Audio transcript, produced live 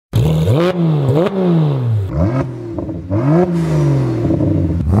As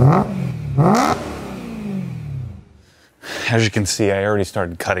you can see, I already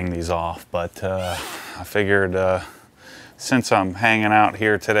started cutting these off, but I figured since I'm hanging out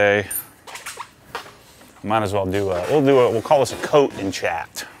here today, might as well do we'll call this a coat and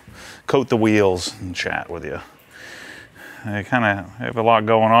chat. Coat the wheels and chat with you. I kind of have a lot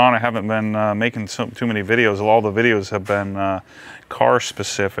going on. I haven't been making too many videos. All the videos have been car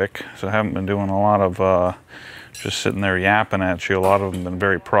specific, so I haven't been doing a lot of just sitting there yapping at you. A lot of them have been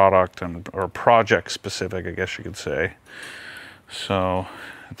very product or project specific, I guess you could say. So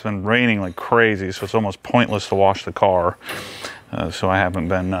it's been raining like crazy, so it's almost pointless to wash the car. So I haven't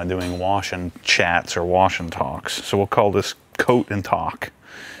been doing wash and chats or wash and talks. So we'll call this coat and talk,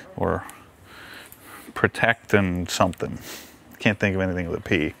 or protect and something. Can't think of anything with a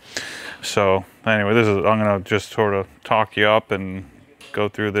P. So anyway, I'm gonna just sort of talk you up and go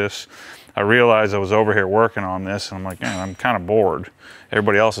through this. I realized I was over here working on this, and I'm like, man, I'm kind of bored.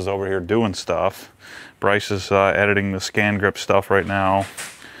 Everybody else is over here doing stuff. Bryce is editing the scan grip stuff right now,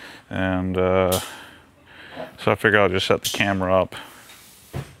 and so I figured I'll just set the camera up.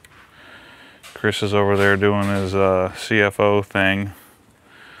 Chris is over there doing his CFO thing.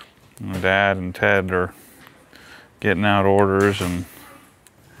 My dad and Ted are getting out orders, and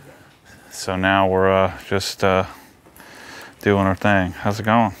so now we're just doing our thing. How's it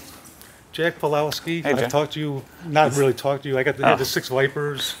going? Jack Pulowski. Hey, Jack. I talked to you, not really talked to you. I got the 6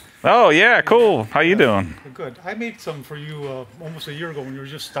 Vipers. Oh yeah, cool. How you doing? Good. I made some for you almost a year ago when you were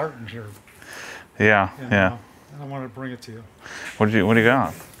just starting here. Yeah, And, yeah. I wanted to bring it to you. What do you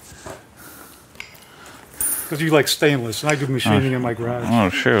got? Because you like stainless, and I do machining in my garage. Oh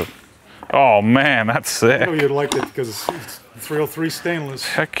shoot. Oh man, that's I sick. know you'd like it because it's 303 stainless.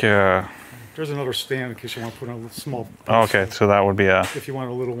 Heck yeah. There's another stand in case you want to put in a little small. Okay, so that would be a. If you want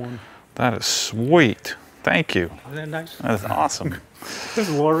a little one. That is sweet. Thank you. Isn't that nice? That is awesome. This is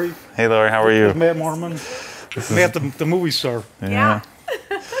Lori. Hey Lori, how are you? Matt Mormon. Matt, the movie star. Yeah.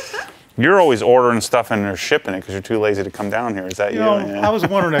 You're always ordering stuff and they're shipping it because you're too lazy to come down here. Is that you? Know, Yeah. I was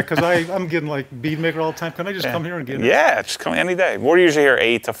wondering that because I'm getting like bead maker all the time. Can I just come here and get it? Yeah, just come any day. We're usually here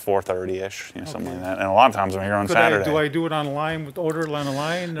 8 to 4:30ish, something like that. And a lot of times I'm here on Saturday. Do I do it online? Order it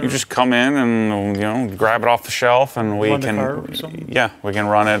online? You just come in and grab it off the shelf, and we Run the can. card or something? Yeah, we can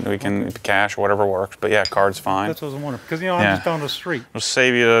run it. We can cash, whatever works. But yeah, card's fine. That's what I was wondering because I'm just down the street. We'll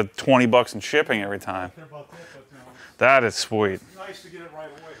save you $20 in shipping every time. That is sweet. Nice to get it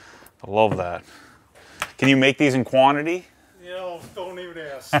right away. I love that. Can you make these in quantity? Don't even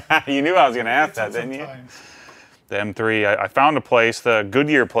ask. You knew I was going to ask that, didn't you? The M3. I found a place, the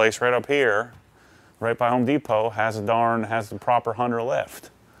Goodyear place right up here, right by Home Depot, has the proper 100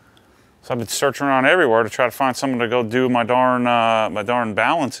 lift. So I've been searching around everywhere to try to find someone to go do my darn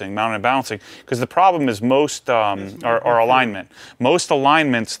balancing, mounted balancing. Because the problem is most or alignment. Most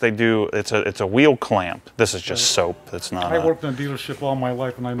alignments they do it's a wheel clamp. This is just soap. It's not. I worked in a dealership all my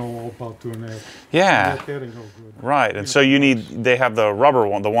life, and I know all about doing that. Yeah. That ain't no good. Right, and so they have the rubber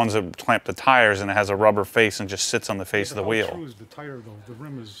one, the ones that clamp the tires, and it has a rubber face and just sits on the face of the wheel. How true is the tire though? The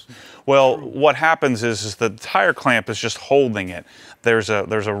rim is. Well, true. what happens is the tire clamp is just holding it. There's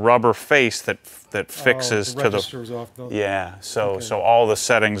a rubber face that fixes the to the registers off though. Yeah, so all the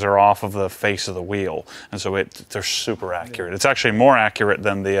settings are off of the face of the wheel, and so they're super accurate. Yeah. It's actually more accurate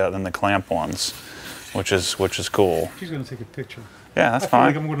than the clamp ones, which is cool. She's gonna take a picture. Yeah, that's I feel fine.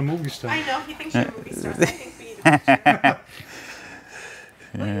 like I'm going to movie star. I know he thinks you're a movie star. I think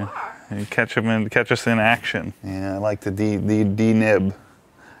we well, you are. You catch us in action. Yeah, I like the D-nib.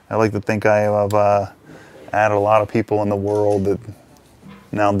 I like to think I have added a lot of people in the world that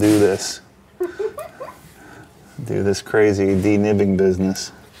now do this. Do this crazy D-nibbing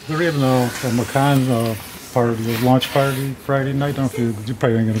business. They're having a Macan party, a launch party Friday night. I don't know if you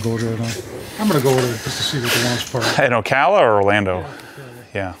probably ain't going to go there. No. I'm going to go there just to see what the launch party. In Ocala or Orlando?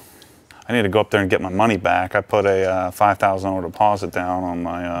 Yeah. I need to go up there and get my money back. I put a $5,000 deposit down on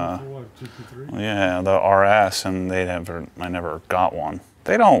my what, GT3? Yeah, the RS, and I never got one.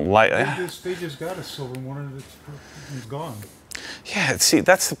 They don't like. They just got a silver one and it's gone. Yeah, see,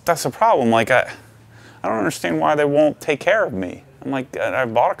 that's the problem. Like I don't understand why they won't take care of me. I'm like, I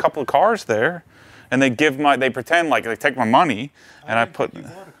bought a couple of cars there, and they pretend like they take my money, and I put. You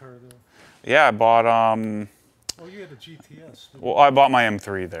bought a car though. Yeah, I bought Oh, you had a GTS. Well, I bought my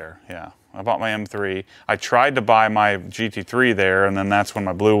M3 there. Yeah, I bought my M3. I tried to buy my GT3 there, and then that's when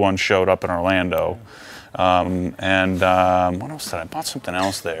my blue one showed up in Orlando. Yeah. What else did I bought something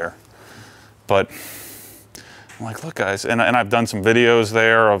else there? But I'm like, look, guys, and I've done some videos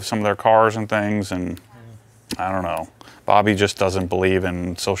there of some of their cars and things, and I don't know. Bobby just doesn't believe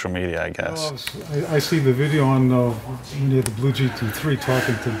in social media, I guess. I see the video on when you had the blue GT3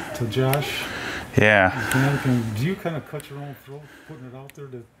 talking to Josh. Yeah. Do you kind of cut your own throat putting it out there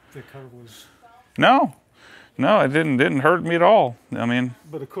that the car was? No, it didn't hurt me at all. I mean,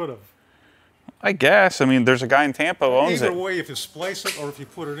 but it could have. I guess. I mean, there's a guy in Tampa who owns it. Either way, if you splice it or if you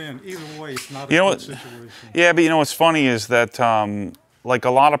put it in, either way, it's not a good situation. Yeah, but you know what's funny is that like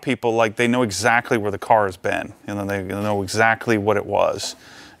a lot of people, like they know exactly where the car has been, and then they know exactly what it was,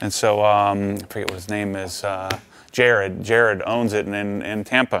 and so I forget what his name is. Jared. Jared owns it in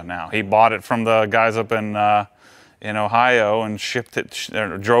Tampa now. He bought it from the guys up in Ohio and shipped it,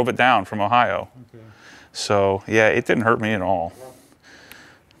 or drove it down from Ohio. Okay. So yeah, it didn't hurt me at all.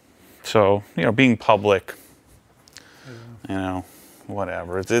 So being public,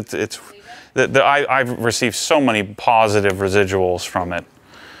 whatever. I've received so many positive residuals from it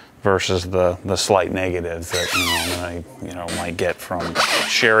versus the slight negatives that I might get from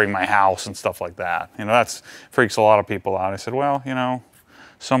sharing my house and stuff like that. That's freaks a lot of people out. I said, well,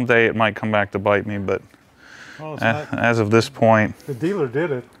 someday it might come back to bite me, but as of this point, the dealer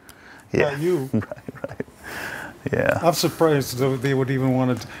did it. Yeah, not you. Right. Yeah. I'm surprised they would even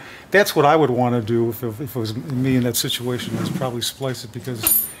want to. That's what I would want to do if it was me in that situation. Is probably splice it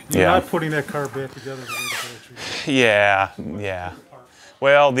because you're not putting that car back together. Yeah.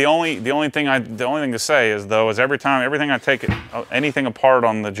 Well, the only thing to say is though is everything I take anything apart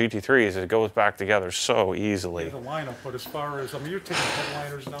on the GT3s, it goes back together so easily. Yeah, the lineup, but as far as you're taking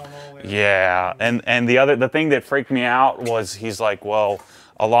headliners down all that. Yeah, and the thing that freaked me out was he's like, well,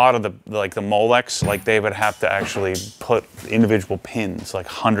 a lot of the Molex, like they would have to actually put individual pins, like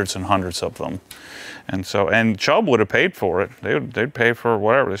hundreds and hundreds of them, and Chubb would have paid for it. They'd pay for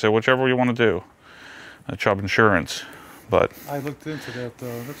whatever. They said whichever you want to do, Chubb Insurance. But I looked into that.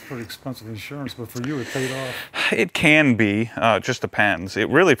 That's pretty expensive insurance, but for you, it paid off. It can be. It just depends. It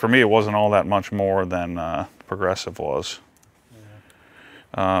really, for me, it wasn't all that much more than Progressive was.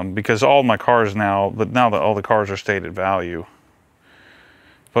 Yeah. Because all my cars now, all the cars are stated value.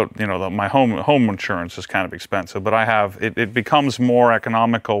 But my home insurance is kind of expensive. But I have it becomes more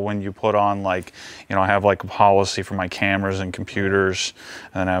economical when you put on I have like a policy for my cameras and computers,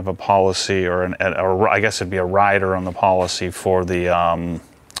 and I have a policy or I guess it'd be a rider on the policy for the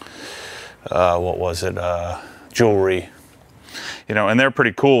jewelry, and they're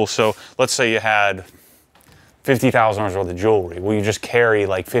pretty cool. So let's say you had $50,000 worth of jewelry. Well, you just carry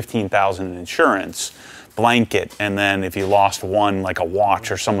like $15,000 in insurance. Blanket, and then if you lost one, like a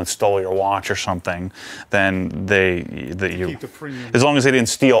watch, or someone stole your watch or something, then keep the premium. As long as they didn't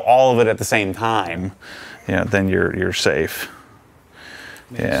steal all of it at the same time, then you're safe.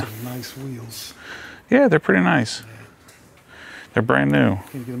 Yeah. Some nice wheels. Yeah, they're pretty nice. Yeah. They're brand new.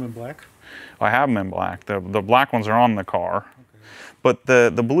 Can you get them in black? I have them in black. The black ones are on the car, okay. But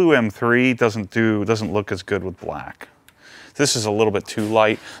the blue M3 doesn't look as good with black. This is a little bit too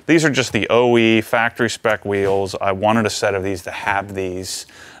light. These are just the OE factory spec wheels. I wanted a set of these to have these.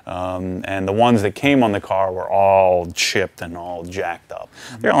 And the ones that came on the car were all chipped and all jacked up.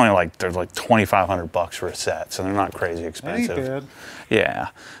 Mm-hmm. They're like $2,500 for a set, so they're not crazy expensive. That ain't bad. Yeah.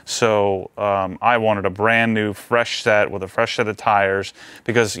 So I wanted a brand new, fresh set with a fresh set of tires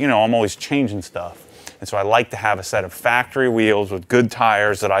because I'm always changing stuff. And so I like to have a set of factory wheels with good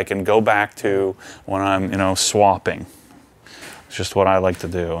tires that I can go back to when I'm swapping. It's just what I like to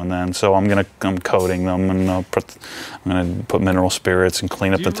do, and then so I'm coating them, and I'm gonna put mineral spirits and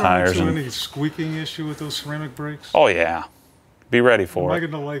clean up the tires. Do you run into any squeaking issue with those ceramic brakes? Oh yeah, be ready for it. Am I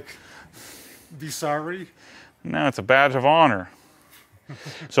gonna be sorry? No, it's a badge of honor.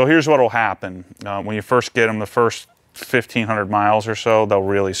 So here's what'll happen when you first get them. The first 1,500 miles or so, they'll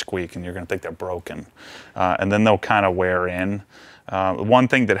really squeak, and you're gonna think they're broken, and then they'll kind of wear in. One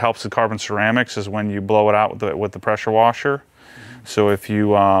thing that helps the carbon ceramics is when you blow it out with the pressure washer. So if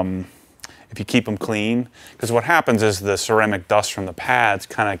you keep them clean, because what happens is the ceramic dust from the pads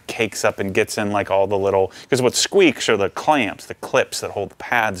kind of cakes up and gets in like all the little, because what squeaks are the clamps, the clips that hold the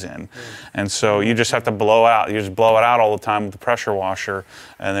pads in. And so you just have to blow out, you just blow it out all the time with the pressure washer,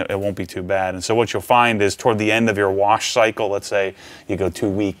 and it won't be too bad. And so what you'll find is toward the end of your wash cycle, let's say you go 2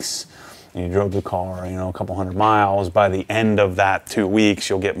 weeks, and you drove the car, a couple hundred miles. By the end of that 2 weeks,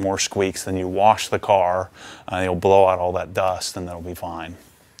 you'll get more squeaks. Then you wash the car, you'll blow out all that dust, and that'll be fine.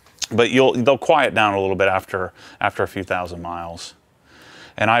 But they'll quiet down a little bit after a few thousand miles.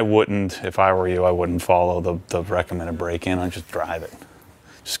 And I wouldn't, if I were you, I wouldn't follow the recommended break-in. I'd just drive it,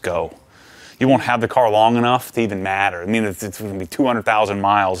 just go. You won't have the car long enough to even matter. I mean, it's going to be 200,000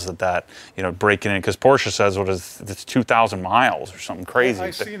 miles that breaking in, because Porsche says it's 2,000 miles or something crazy.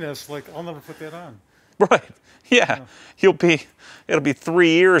 I've seen this. I'll never put that on. Right. Yeah. It'll be 3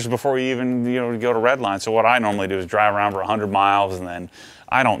 years before you even, go to Redline. So what I normally do is drive around for 100 miles, and then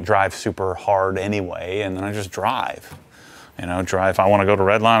I don't drive super hard anyway, and then I just drive. Drive. If I want to go to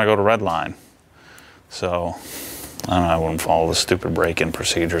Redline, I go to Redline. So I wouldn't follow the stupid break-in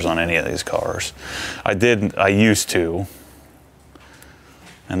procedures on any of these cars. I used to.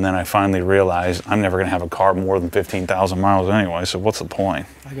 And then I finally realized I'm never going to have a car more than 15,000 miles anyway, so what's the point?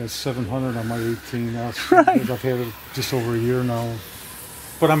 I got 700 on my 18. Right. I've had it just over a year now.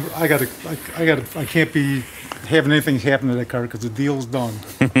 But I can't be having anything happen to that car because the deal's done.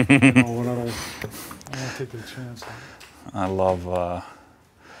 And I don't take a chance. I love,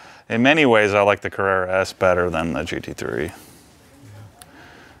 in many ways, I like the Carrera S better than the GT3.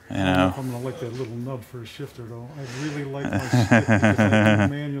 I don't know if I'm going to like that little nub for a shifter, though. I really like my shift because I can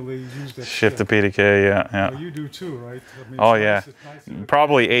manually use that Shift to PDK, yeah. Well, you do too, right? I mean, Oh, yeah. nice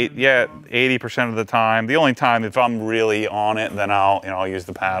Probably 80% of the time. The only time if I'm really on it, then I'll use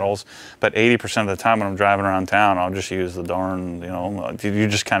the paddles. But 80% of the time when I'm driving around town, I'll just use the darn, you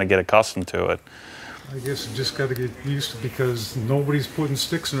just kind of get accustomed to it. I guess you just got to get used to it because nobody's putting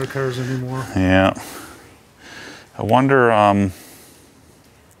sticks in their cars anymore. Yeah. I wonder, I'm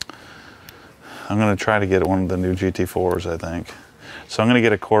going to try to get one of the new GT4s, I think. So I'm going to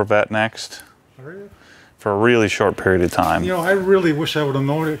get a Corvette next for a really short period of time. I really wish I would have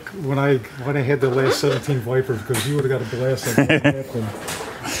known it when I had the last 17 Vipers because you would have got a blast on that one.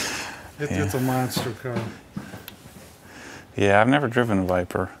 It's a monster car. Yeah, I've never driven a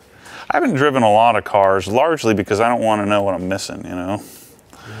Viper. I haven't driven a lot of cars, largely because I don't want to know what I'm missing, Yeah,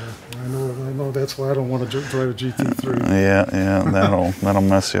 I know. That's why I don't want to drive a GT3. Yeah, that'll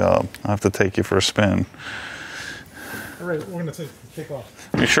mess you up. I have to take you for a spin. All right, we're going to take off.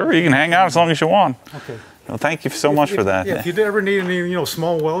 You sure? You can hang out as long as you want. Okay. Well, thank you so much for that. Yeah, if you ever need any,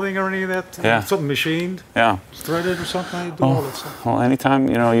 small welding or any of that, something machined, threaded or something, I do all that stuff. Well, anytime,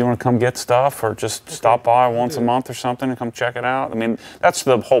 you want to come get stuff or just stop by once a month or something and come check it out. I mean, that's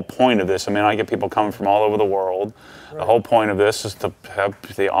the whole point of this. I mean, I get people coming from all over the world. Right. The whole point of this is to have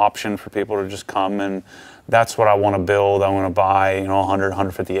the option for people to just come, and that's what I want to build. I want to buy, 100,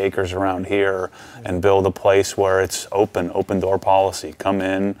 150 acres around here and build a place where it's open door policy. Come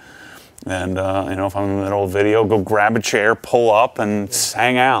in. And, if I'm in the middle of a video, go grab a chair, pull up, and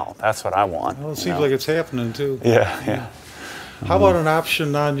hang out. That's what I want. Well, it seems like it's happening, too. Yeah. How about an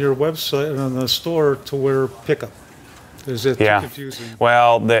option on your website, on the store, to wear pickup? Is it too confusing?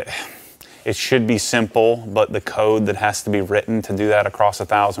 Well, it should be simple, but the code that has to be written to do that across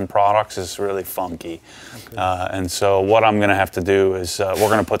 1,000 products is really funky. Okay. And so what I'm going to have to do is we're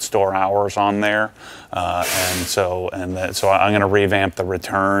going to put store hours on there, so I'm going to revamp the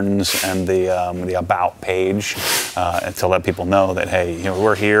returns and the about page to let people know that, hey,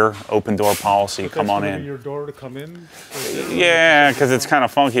 we're here, open door policy, come on in. Your door to come in? Yeah, because it's kind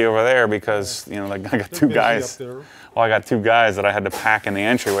of funky over there because I got two guys. Well, I got two guys that I had to pack in the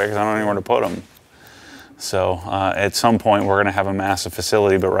entryway because I don't know where to put them. So at some point we're going to have a massive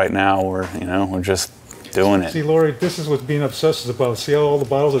facility, but right now we're just doing it. See, Lori, this is what being obsessed is about. See how all the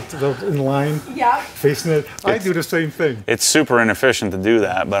bottles are in line, facing it. I do the same thing. It's super inefficient to do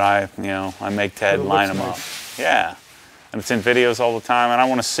that, but I make Ted line them up. Yeah, and it's in videos all the time, and I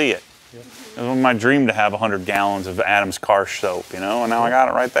want to see it. Yep. It was my dream to have 100 gallons of Adam's car soap, and now I got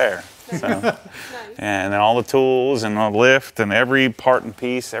it right there. So, and then all the tools and the lift and every part and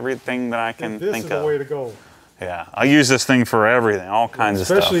piece, everything that I can think of. This is the way to go. Yeah, I use this thing for everything, all kinds of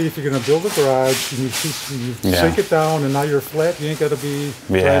stuff. Especially if you're going to build a garage and you sink it down and now you're flat, you ain't got to be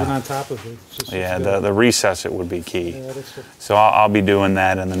driving on top of it. The recess it would be key. Yeah, so I'll be doing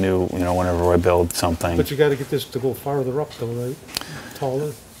that in the new, whenever I build something. But you got to get this to go farther up though, right?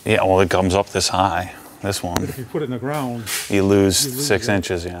 Taller? Yeah, well, it comes up this high. This one. But if you put it in the ground, you lose 6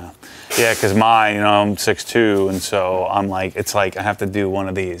 inches, Yeah, because mine, I'm 6'2", and so I'm like, it's like I have to do one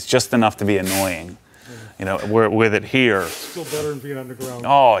of these, just enough to be annoying. With it here. It's still better than being on the ground.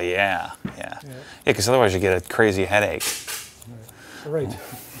 Oh, yeah. Because otherwise you get a crazy headache. All right.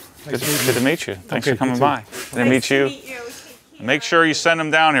 Good to meet you. Thanks for coming by. Good to meet you. Make sure you send him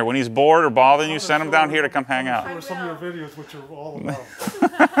down here. When he's bored or bothering you, send him down here to come hang out. Show some of your videos, which are all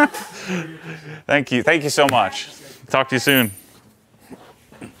about. Thank you. Thank you so much. Talk to you soon.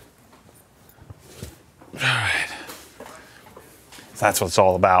 All right. That's what it's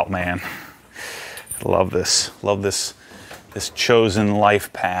all about, man. Love this. Love this chosen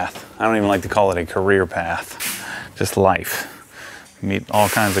life path. I don't even like to call it a career path. Just life. Meet all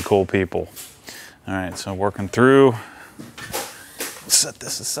kinds of cool people. All right, so working through. Set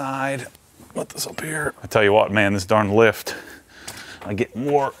this aside. Put this up here. I tell you what, man, this darn lift. I get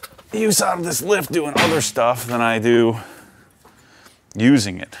more use out of this lift doing other stuff than I do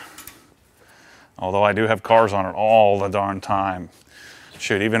using it. Although I do have cars on it all the darn time.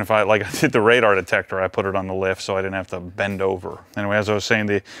 Shoot, even if I did the radar detector, I put it on the lift so I didn't have to bend over. Anyway, as I was saying,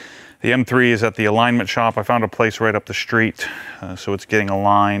 the M3 is at the alignment shop. I found a place right up the street, so it's getting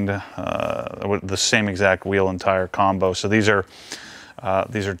aligned with the same exact wheel and tire combo. So these are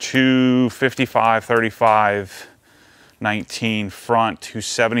 255, 35, 19 front,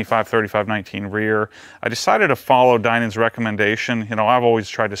 275, 35, 19 rear. I decided to follow Dinan's recommendation. You know, I've always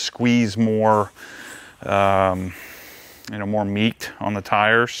tried to squeeze more, you know, more meat on the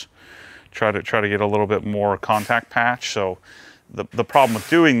tires. Try to get a little bit more contact patch. So the problem with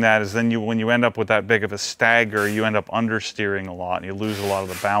doing that is then when you end up with that big of a stagger, you end up understeering a lot and you lose a lot of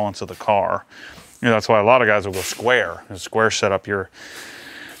the balance of the car. You know, that's why a lot of guys will go square. In a square setup, you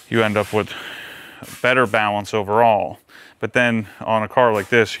end up with better balance overall. But then on a car like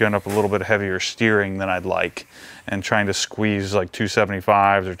this, you end up a little bit heavier steering than I'd like, and trying to squeeze like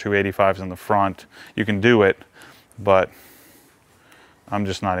 275s or 285s in the front. You can do it, but I'm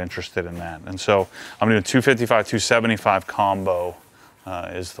just not interested in that. And so I'm doing 255, 275 combo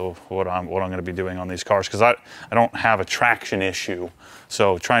is what I'm going to be doing on these cars, because I don't have a traction issue.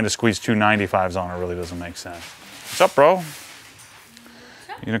 So trying to squeeze 295s on it really doesn't make sense. What's up, bro?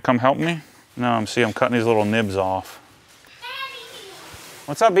 You gonna come help me? No, I'm cutting these little nibs off.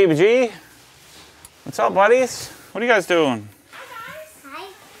 What's up, BBG? What's up, buddies? What are you guys doing? Hi,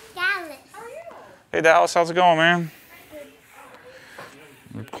 Dallas. How are you? Hey, Dallas, how's it going, man?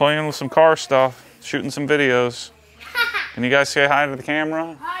 We're playing with some car stuff, shooting some videos. Can you guys say hi to the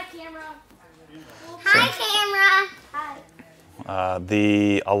camera? Hi, camera. Hi, camera. Hi.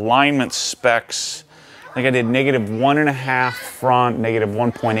 The alignment specs, I think I did -1.5 front,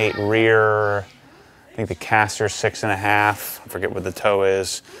 -1.8 rear. I think the caster's 6.5. I forget what the toe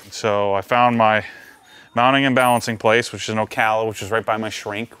is. So I found my mounting and balancing place, which is in Ocala, which is right by my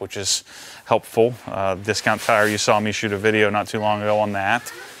shrink, which is helpful. Discount Tire, you saw me shoot a video not too long ago on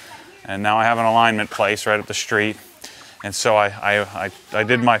that. And now I have an alignment place right up the street. And so I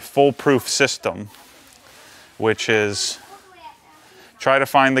did my foolproof system, which is try to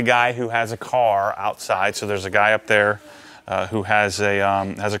find the guy who has a car outside. So there's a guy up there who has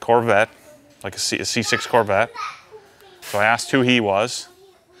a Corvette, like a C6 Corvette. So I asked who he was.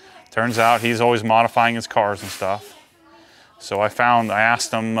 Turns out he's always modifying his cars and stuff. So I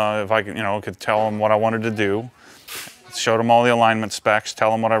asked him if I could tell him what I wanted to do. Showed him all the alignment specs,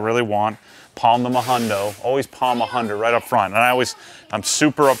 tell him what I really want. Palm them a hundo, always palm 100 right up front. And I'm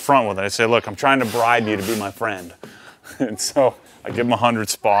super upfront with it. I say, look, I'm trying to bribe you to be my friend. And so I give him 100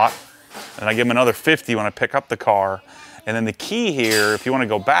 spot, and I give him another 50 when I pick up the car. And then the key here, if you want to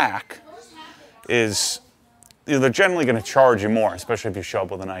go back, is they're generally going to charge you more, especially if you show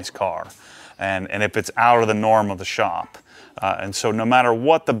up with a nice car, and if it's out of the norm of the shop. And so no matter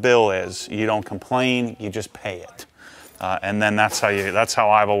what the bill is, you don't complain, you just pay it. And then that's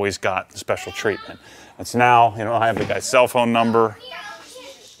how I've always got special treatment. It's now, I have the guy's cell phone number.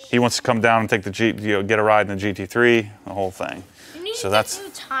 He wants to come down and take get a ride in the GT3, the whole thing. So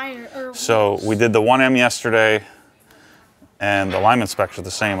so we did the 1M yesterday, and the alignment specs are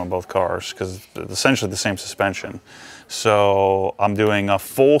the same on both cars because it's essentially the same suspension. So I'm doing a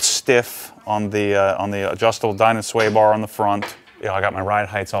full stiff on the adjustable Dyna sway bar on the front. I got my ride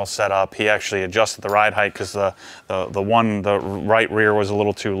heights all set up. He actually adjusted the ride height because the right rear was a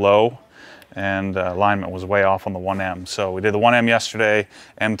little too low, and alignment was way off on the 1M. So we did the 1M yesterday,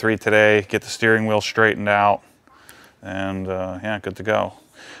 M3 today, get the steering wheel straightened out, and yeah, good to go.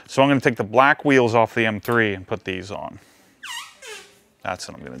 So I'm going to take the black wheels off the M3 and put these on. That's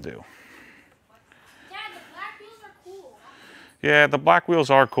what I'm going to do. Dad, the black wheels are cool. Yeah, the black wheels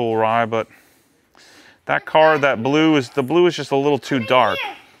are cool, Rye, but that car, the blue is just a little too dark.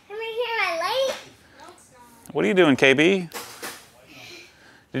 Come right here, my light. No, it's not. What are you doing, KB?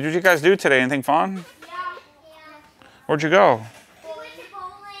 Did you guys do today? Anything fun? Yeah. Where'd you go? We went to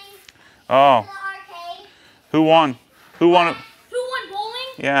bowling. Oh, The arcade. who won? Who won? Who won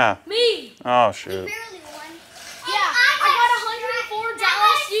bowling? Yeah. Me. Oh, shoot. Barely won. Yeah, I got 104.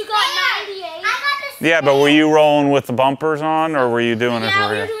 Dallas, you got 98. I got the Yeah, but were you rolling with the bumpers on, or were you doing it Yeah,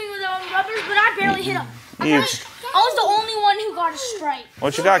 for we were real? doing with rubbers, but I barely hit him. I You- was the only one who got a stripe.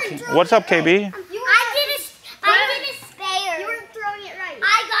 What you got? What's up, KB? I did a spare. You weren't throwing it right.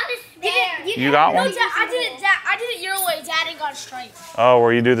 I got a spare. You got No, one? Dad, I did it your way. Dad didn't got a stripe. Oh,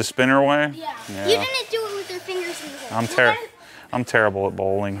 where you do the spinner way? Yeah. Yeah. You didn't do it with your fingers in the hole. I'm terrible at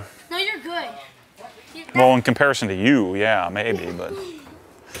bowling. No, you're good. Well, in comparison to you, yeah, maybe, but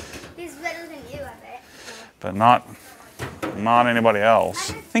He's better than you, I bet. not not anybody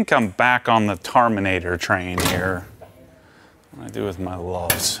else. I think I'm back on the Terminator train here. What do I do with my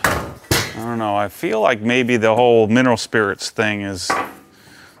loves? I don't know. I feel like maybe the whole mineral spirits thing is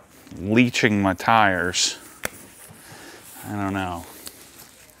leaching my tires. I don't know.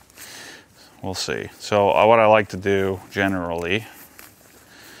 We'll see. So what I like to do generally,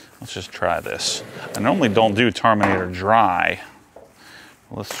 let's just try this. I normally don't do Terminator dry.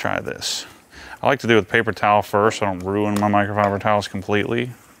 Let's try this. I like to do it with paper towel first so I don't ruin my microfiber towels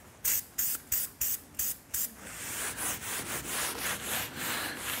completely.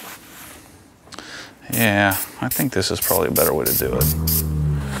 Yeah, I think this is probably a better way to do it.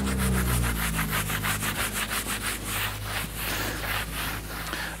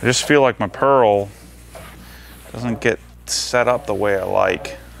 I just feel like my pearl doesn't get set up the way I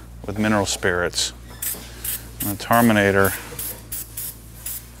like with mineral spirits. And the Terminator,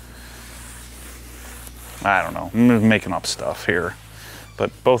 I don't know, I'm just making up stuff here.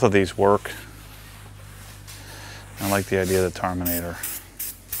 But both of these work. I like the idea of the Terminator.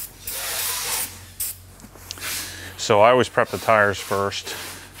 So I always prep the tires first,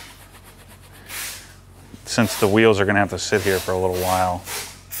 since the wheels are gonna have to sit here for a little while.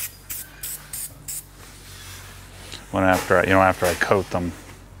 After I coat them.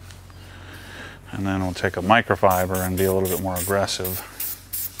 And then we'll take a microfiber and be a little bit more aggressive.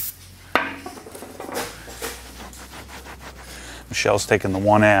 Michelle's taking the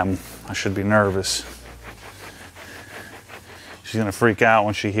 1M. I should be nervous. She's gonna freak out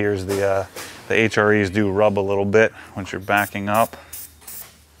when she hears the HREs do rub a little bit once you're backing up.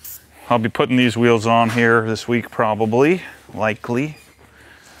 I'll be putting these wheels on here this week probably, likely.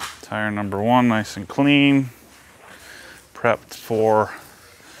 Tire number 1, nice and clean. Prepped for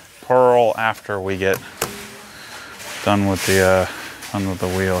pearl after we get done with the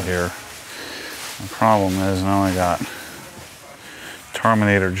wheel here. The problem is now I got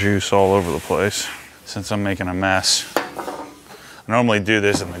Terminator juice all over the place since I'm making a mess. I normally do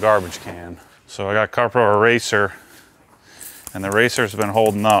this in the garbage can. So I got CarPro Eraser, and the eraser's been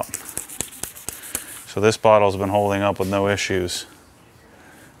holding up. So this bottle's been holding up with no issues.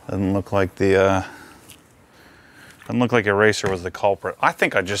 Doesn't look like eraser was the culprit. I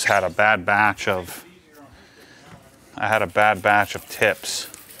think I just had a bad batch of tips.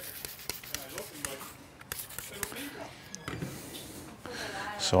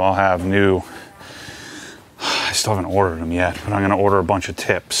 So I'll have new, I still haven't ordered them yet, but I'm gonna order a bunch of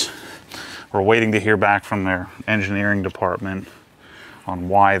tips. We're waiting to hear back from their engineering department on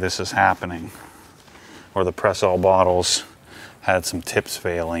why this is happening. Or the press-all bottles had some tips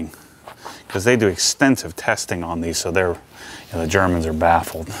failing. Because they do extensive testing on these, so the Germans are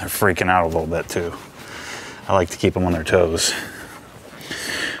baffled. They're freaking out a little bit too. I like to keep them on their toes.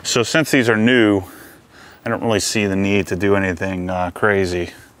 So since these are new, I don't really see the need to do anything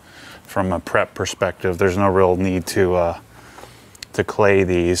crazy from a prep perspective. There's no real need to clay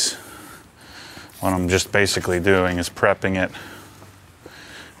these. What I'm just basically doing is prepping it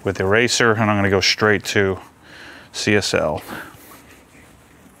with eraser, and I'm going to go straight to CSL,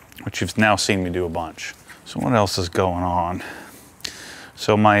 which you've now seen me do a bunch. So what else is going on?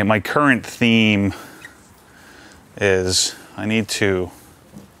 So my current theme is I need to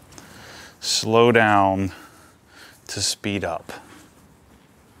slow down to speed up.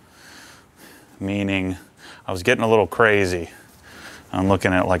 Meaning I was getting a little crazy. I'm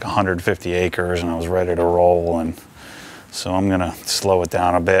looking at like 150 acres and I was ready to roll, and so I'm gonna slow it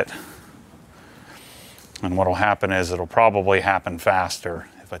down a bit. And what'll happen is it'll probably happen faster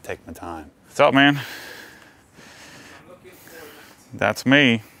if I take my time. What's up, man? That's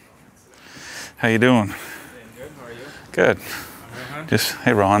me. How you doing? Good. How are you? Good. Rohan. Just,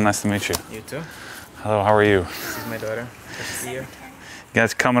 hey Rohan, nice to meet you. You too. Hello, how are you? This is my daughter. Good to see you. You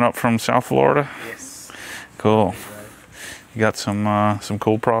guys coming up from South Florida? Yes. Cool. You got some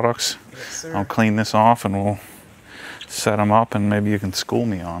cool products? Yes, sir. I'll clean this off and we'll set them up, and maybe you can school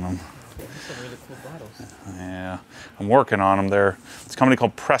me on them. These are really cool bottles. Yeah, I'm working on them. It's a company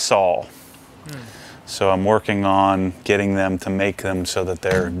called Press-all. So I'm working on getting them to make them so that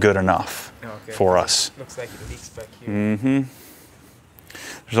they're good enough for us. Looks like it leaks back here. Mm-hmm.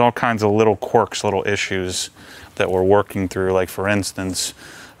 There's all kinds of little quirks, little issues that we're working through. Like for instance,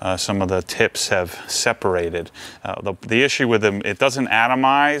 some of the tips have separated. The issue with them, it doesn't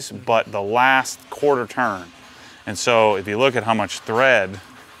atomize, but the last quarter turn. And so if you look at how much thread,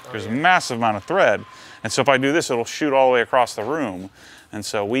 there's a massive amount of thread. And so if I do this, it'll shoot all the way across the room. And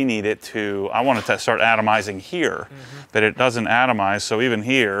so we need it to, I want it to start atomizing here, but it doesn't atomize. So even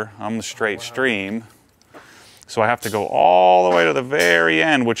here, I'm the straight stream. So I have to go all the way to the very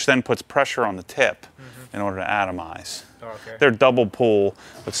end, which then puts pressure on the tip. in order to atomize. Oh, okay. They're double pull,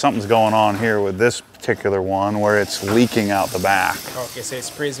 but something's going on here with this particular one where it's leaking out the back. Okay, so it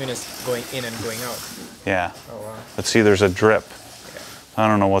sprays when it's going in and going out. Yeah. Oh, wow. But see, there's a drip. Yeah. I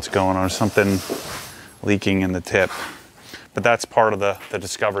don't know what's going on. There's something leaking in the tip. But that's part of the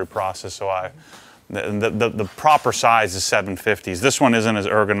discovery process. So the proper size is 750s. This one isn't as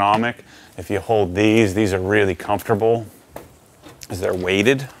ergonomic. If you hold these are really comfortable as they're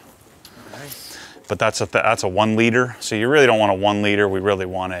weighted. Nice. But that's a 1 liter. So you really don't want a 1 liter. We really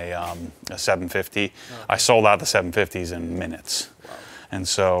want a 750. Okay. I sold out the 750s in minutes. Wow. And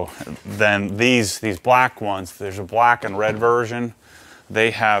so then these black ones, there's a black and red version.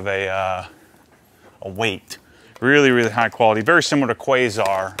 They have a weight. Really, really high quality. Very similar to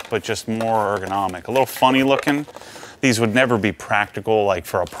Quasar, but just more ergonomic. A little funny looking. These would never be practical like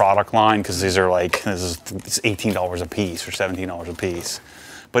for a product line because these are like, it's $18 a piece or $17 a piece.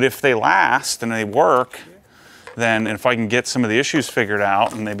 But if they last and they work, then if I can get some of the issues figured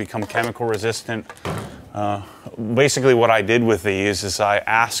out and they become chemical resistant, basically what I did with these is I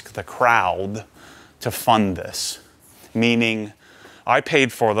asked the crowd to fund this. Meaning I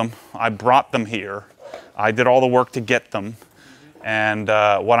paid for them, I brought them here, I did all the work to get them, and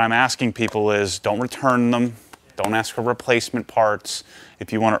what I'm asking people is don't return them, don't ask for replacement parts.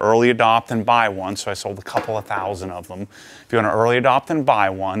 If you want to early adopt and buy one, so I sold a couple of thousand of them. If you want to early adopt and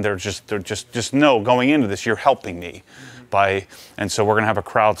buy one, they're just know going into this, you're helping me. And so we're going to have a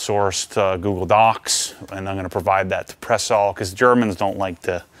crowdsourced Google Docs, and I'm going to provide that to Pressall, because Germans don't like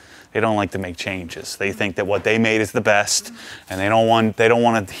to make changes. They think that what they made is the best, and they don't want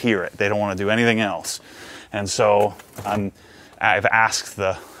to hear it. They don't want to do anything else. And so I've asked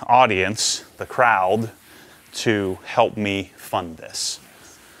the audience, the crowd, to help me fund this.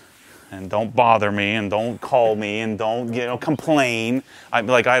 And don't bother me, and don't call me, and don't complain. I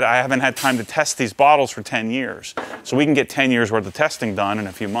haven't had time to test these bottles for 10 years. So we can get 10 years worth of testing done in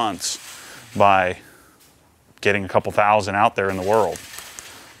a few months by getting a couple thousand out there in the world.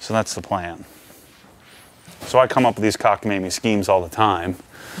 So that's the plan. So I come up with these cockamamie schemes all the time,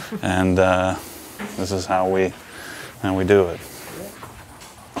 and this is how we do it.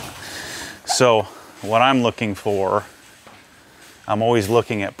 So what I'm looking for, I'm always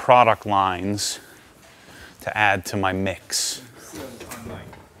looking at product lines to add to my mix.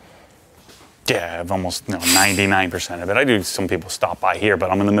 Yeah, I've almost 99% of it. I do. Some people stop by here,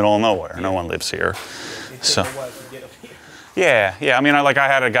 but I'm in the middle of nowhere. No one lives here. So. Yeah. I mean, I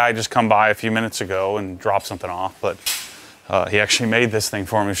had a guy just come by a few minutes ago and drop something off, but he actually made this thing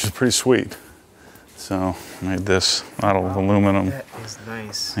for me, which is pretty sweet. So I made this out of aluminum. That is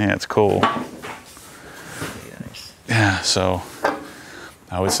nice. Yeah, it's cool. Very nice. Yeah, so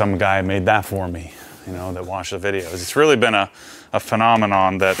some guy made that for me, that watched the videos. It's really been a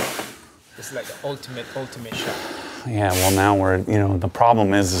phenomenon that. It's like the ultimate shot. Yeah, well now we're, the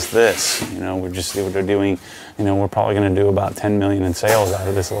problem is this, we're doing, we're probably going to do about 10 million in sales out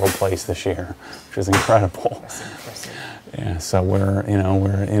of this little place this year, which is incredible. That's impressive. Yeah, so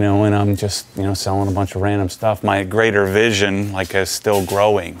and I'm just, selling a bunch of random stuff. My greater vision, is still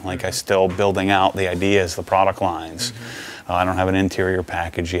growing, I'm still building out the ideas, the product lines. I don't have an interior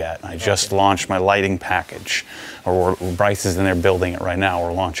package yet. I just launched my lighting package, or Bryce is in there building it right now.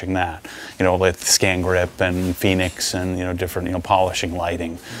 We're launching that, with Scan Grip and Phoenix and different polishing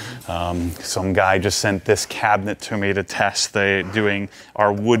lighting. Some guy just sent this cabinet to me to test. Doing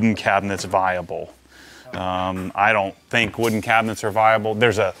our wooden cabinets viable. I don't think wooden cabinets are viable.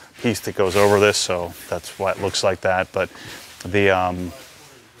 There's a piece that goes over this, so that's why it looks like that. But the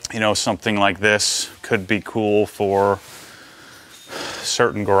something like this could be cool for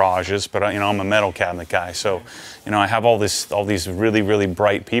certain garages, but I'm a metal cabinet guy, so I have all these really, really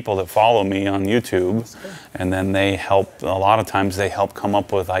bright people that follow me on YouTube, and then they help. A lot of times they help come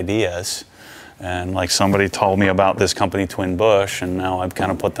up with ideas, and somebody told me about this company Twin Bush, and now I've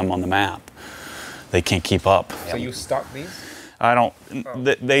kind of put them on the map. They can't keep up. So you stock these? I don't.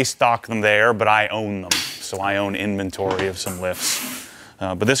 They stock them there, but I own them, so I own inventory of some lifts.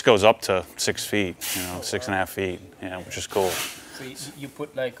 But this goes up to 6 feet, 6.5 feet, which is cool. So you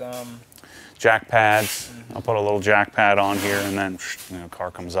put jack pads. I'll put a little jack pad on here, and then car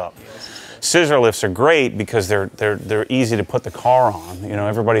comes up. Scissor lifts are great because they're easy to put the car on.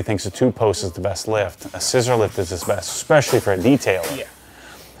 Everybody thinks a 2-post is the best lift. A scissor lift is the best, especially for a detailer. Yeah.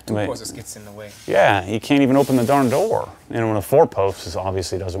 2-post gets in the way. Yeah, you can't even open the darn door. When a 4-post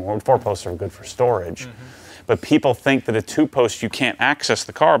obviously doesn't work. 4-posts are good for storage. But people think that a 2-post you can't access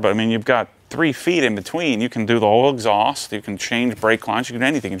the car, but I mean you've got 3 feet in between. You can do the whole exhaust, you can change brake lines, you can do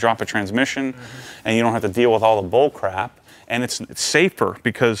anything. You can drop a transmission, and you don't have to deal with all the bull crap. and it's safer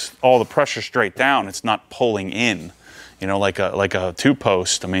because all the pressure straight down. It's not pulling in. You know, like a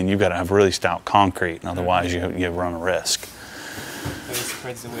two-post. I mean, you've got to have really stout concrete, and otherwise you run a risk. So it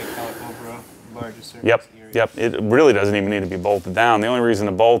spreads the weight out over a larger surface area. Yep. It really doesn't even need to be bolted down. The only reason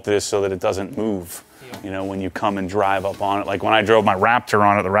to bolt it is so that it doesn't move. You know, when you come and drive up on it. Like when I drove my Raptor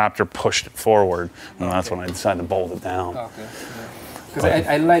on it, the Raptor pushed it forward, and that's when I decided to bolt it down. Okay. Because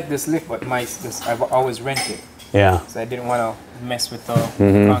I like this lift, but I've always rented. Yeah. So I didn't want to mess with the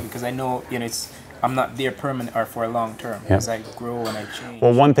concrete because I know, you know, I'm not there permanent or for a long term as I grow and I change.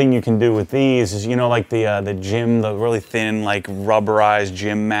 Well, one thing you can do with these is, you know, like the gym, the really thin, like rubberized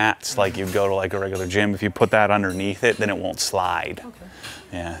gym mats, like you go to like a regular gym. If you put that underneath it, then it won't slide. Okay.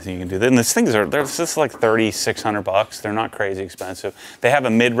 Yeah, so you can do that. And these things they're just like $3,600. They're not crazy expensive. They have a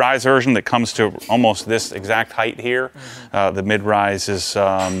mid-rise version that comes to almost this exact height here. The mid-rise is,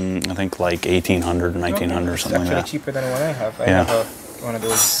 I think, like $1,800, $1,900 or something like that. It's actually cheaper than what I have. I have one of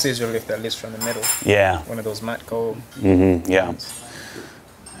those scissor lift that lifts from the middle. Yeah. One of those Matco. Yeah.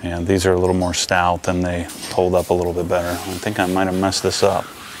 Yeah, these are a little more stout and they hold up a little bit better. I think I might have messed this up.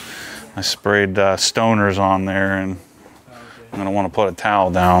 I sprayed stoners on there and I'm going to want to put a towel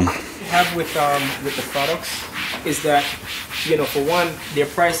down. What you have with the products is that, you know, for one, they're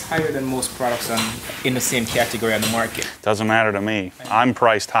priced higher than most products in the same category on the market. Doesn't matter to me. I'm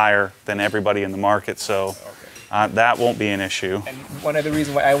priced higher than everybody in the market, so that won't be an issue. And one of the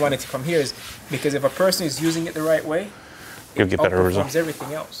reasons why I wanted to come here is because if a person is using it the right way, you'll get better results.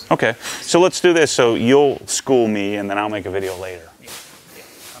 Everything else. Okay, so let's do this. So you'll school me, and then I'll make a video later. Yeah.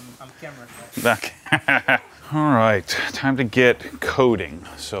 I'm camera shy. Okay. All right, time to get coating.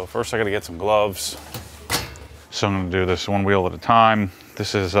 So first I gotta get some gloves. So I'm gonna do this one wheel at a time.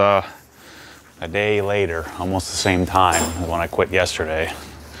 This is a day later, almost the same time as when I quit yesterday.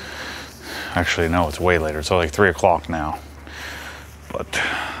 Actually, no, it's way later. It's like 3 o'clock now. But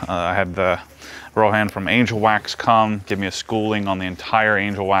I had the Rohan from Angel Wax come, give me a schooling on the entire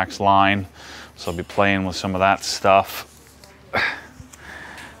Angel Wax line. So I'll be playing with some of that stuff.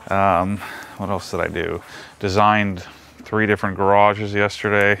 What else did I do? Designed 3 different garages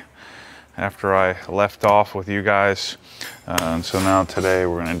yesterday after I left off with you guys. And so now today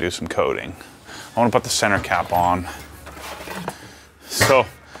we're gonna do some coating. I wanna put the center cap on. So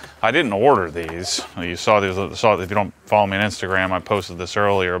I didn't order these. You saw these, if you don't follow me on Instagram, I posted this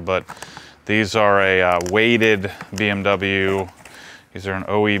earlier, but these are a weighted BMW. These are an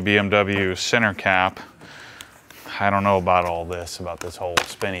OE BMW center cap. I don't know about all this, about this whole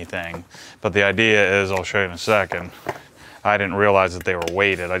spinny thing, but the idea is, I'll show you in a second, I didn't realize that they were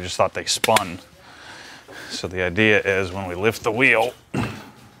weighted. I just thought they spun. So the idea is when we lift the wheel,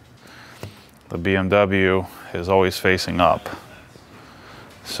 the BMW is always facing up.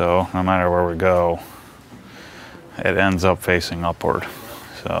 So no matter where we go, it ends up facing upward.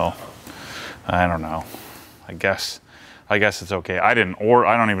 So I don't know. I guess it's okay. I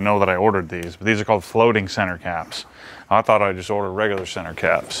don't even know that I ordered these, but these are called floating center caps. I thought I just ordered regular center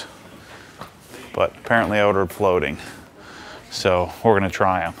caps, but apparently I ordered floating. So we're gonna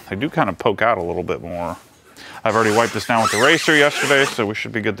try them. They do kind of poke out a little bit more. I've already wiped this down with the racer yesterday, so we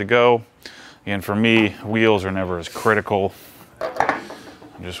should be good to go. And for me, wheels are never as critical.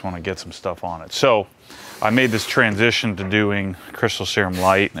 I just want to get some stuff on it. So I made this transition to doing Crystal Serum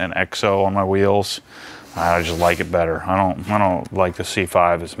Light and EXO on my wheels. I just like it better. I don't like the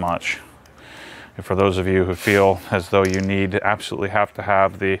C5 as much. And for those of you who feel as though you absolutely have to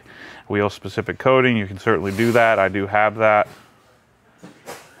have the wheel specific coating, you can certainly do that. I do have that.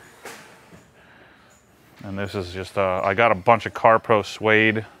 And this is just, I got a bunch of CarPro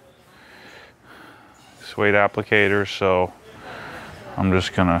suede applicators, so I'm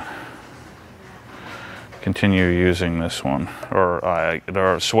just gonna continue using this one.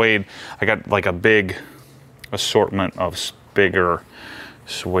 Or suede, I got like a big assortment of bigger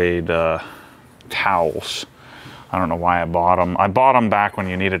suede towels. I don't know why I bought them. I bought them back when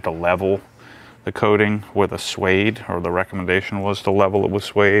you needed to level the coating with a suede, or the recommendation was to level it with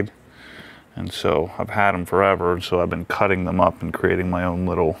suede. And so I've had them forever, and so I've been cutting them up and creating my own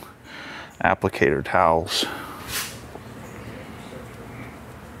little applicator towels.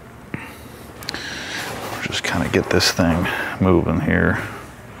 Just kind of get this thing moving here.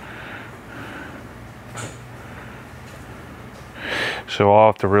 So I'll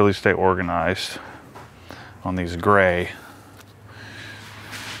have to really stay organized on these gray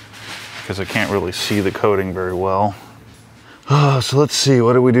because I can't really see the coating very well. So let's see,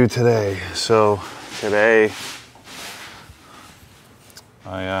 what did we do today? So today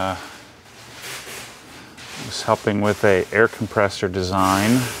I was helping with a air compressor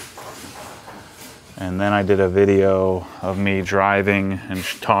design, And then I did a video of me driving and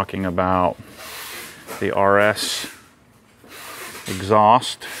talking about the RS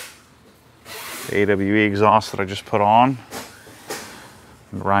exhaust, the AWE exhaust that I just put on.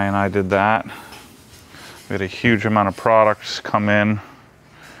 Ryan and I did that. We had a huge amount of products come in.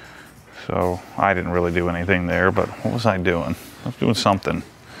 So I didn't really do anything there, but what was I doing? I was doing something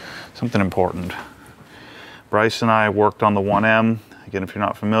important. Bryce and I worked on the 1M. Again, if you're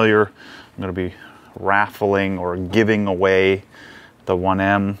not familiar, I'm gonna be raffling or giving away the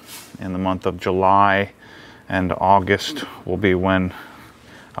 1M in the month of July, and August will be when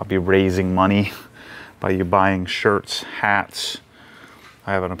I'll be raising money by you buying shirts, hats.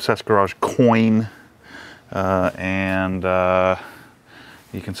 I have an Obsessed Garage coin, and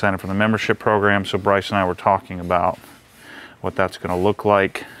you can sign up for the membership program. So Bryce and I were talking about what that's going to look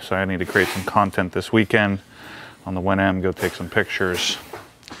like. So I need to create some content this weekend on the 1M, go take some pictures.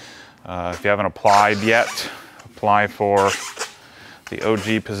 If you haven't applied yet, apply for the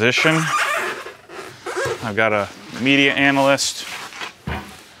OG position. I've got a media analyst.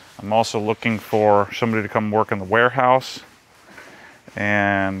 I'm also looking for somebody to come work in the warehouse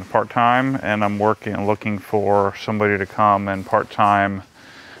and part-time, and I'm looking for somebody to come and part-time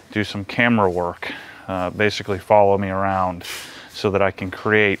do some camera work. Basically follow me around so that I can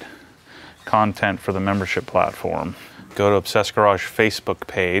create content for the membership platform. Go to Obsessed Garage Facebook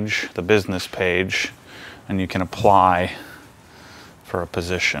page, the business page, and you can apply for a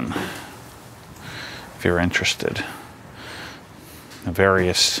position if you're interested.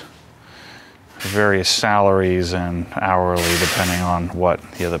 Various salaries and hourly depending on what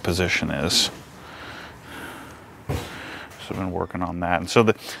the other position is. So I've been working on that. And so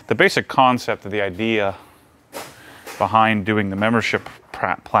the basic concept of the idea behind doing the membership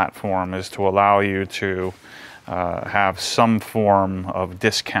platform is to allow you to have some form of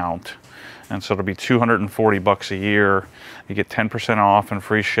discount. And so it'll be $240 a year. You get 10% off and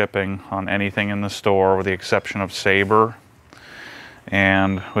free shipping on anything in the store with the exception of Sabre,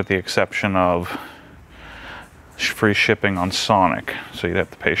 and with the exception of free shipping on Sonic. So you'd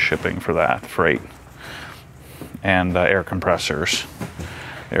have to pay shipping for that, freight. And air compressors,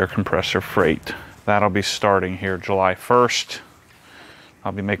 air compressor freight. That'll be starting here July 1st.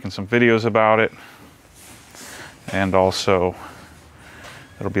 I'll be making some videos about it. And also,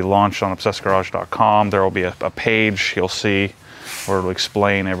 it'll be launched on obsessedgarage.com. There will be a page you'll see where it'll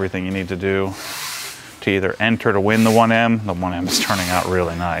explain everything you need to do to either enter to win the 1M. The 1M is turning out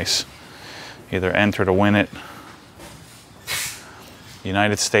really nice. Either enter to win it.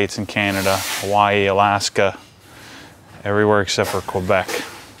 United States and Canada, Hawaii, Alaska, everywhere except for Quebec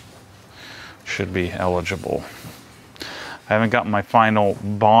should be eligible. I haven't gotten my final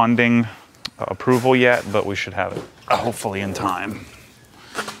bonding approval yet, but we should have it hopefully in time.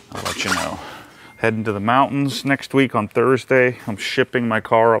 I'll let you know. Heading to the mountains next week on Thursday. I'm shipping my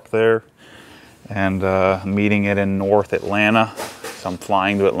car up there and meeting it in North Atlanta. So I'm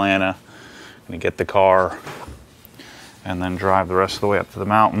flying to Atlanta, gonna get the car and then drive the rest of the way up to the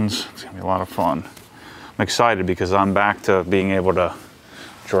mountains. It's gonna be a lot of fun. I'm excited because I'm back to being able to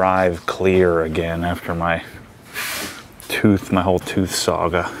drive clear again after my whole tooth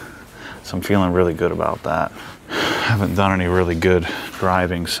saga. So I'm feeling really good about that. I haven't done any really good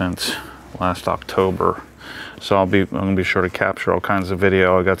driving since last October. So I'm gonna be sure to capture all kinds of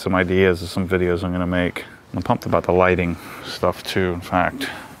video. I got some ideas of some videos I'm gonna make. I'm pumped about the lighting stuff too. In fact,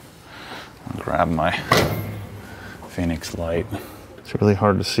 I'll grab my Phoenix light. It's really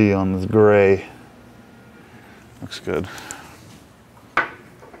hard to see on this gray. Looks good. I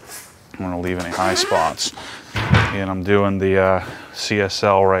don't want to leave any high spots. And I'm doing the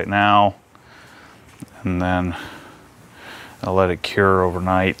CSL right now, and then I'll let it cure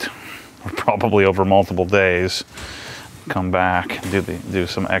overnight, or probably over multiple days. Come back and do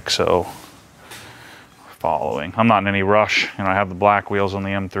some EXO following. I'm not in any rush. You know, I have the black wheels on the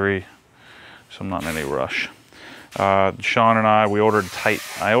M3, so I'm not in any rush. Sean and I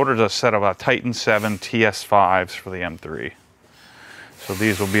ordered a set of Titan 7 TS5s for the M3. So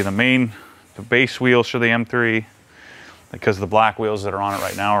these will be the base wheels for the M3, because the black wheels that are on it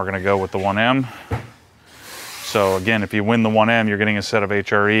right now are going to go with the 1M. So again, if you win the 1M, you're getting a set of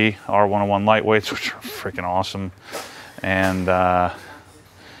HRE R101 lightweights, which are freaking awesome, and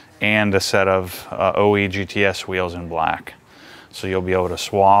a set of OE GTS wheels in black. So you'll be able to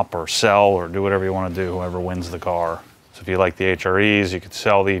swap or sell or do whatever you want to do, whoever wins the car. So if you like the HREs, you could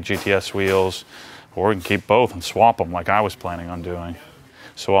sell the GTS wheels, or you can keep both and swap them like I was planning on doing.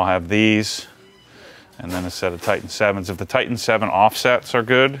 So I'll have these, and then a set of Titan 7s. If the Titan 7 offsets are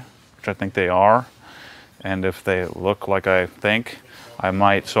good, which I think they are, and if they look like I think, I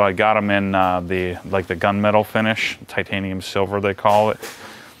might, so I got them in the gunmetal finish, titanium silver they call it.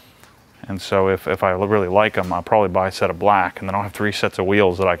 And so if I really like them, I'll probably buy a set of black, and then I'll have 3 sets of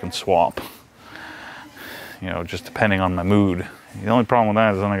wheels that I can swap. You know, just depending on my mood. The only problem with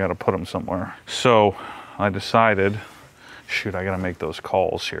that is then I got to put them somewhere. So I decided, shoot, I got to make those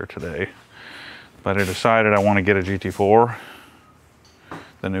calls here today. But I decided I want to get a GT4,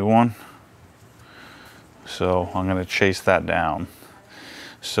 the new one. So I'm going to chase that down.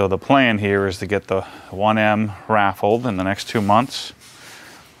 So the plan here is to get the 1M raffled in the next 2 months.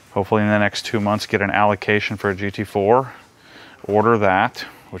 Hopefully in the next 2 months get an allocation for a GT4. Order that,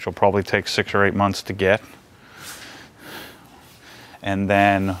 which will probably take 6 or 8 months to get. And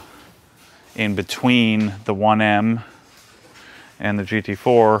then in between the 1M and the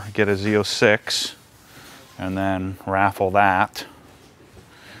GT4, get a Z06 and then raffle that.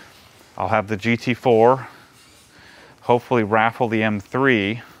 I'll have the GT4, hopefully raffle the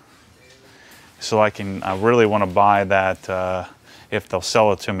M3 so I really want to buy that if they'll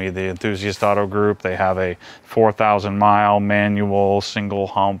sell it to me. The Enthusiast Auto Group, they have a 4,000 mile manual single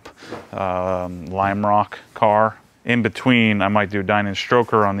hump lime rock car. In between, I might do Dynon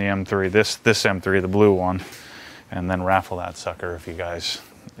Stroker on the M3, this M3, the blue one, and then raffle that sucker if you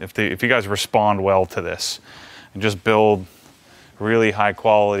guys respond well to this, and just build really high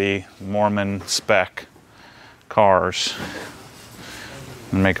quality Mormon spec cars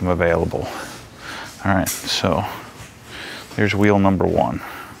and make them available. All right, so here's wheel number 1.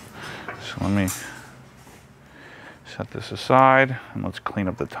 So let me set this aside and let's clean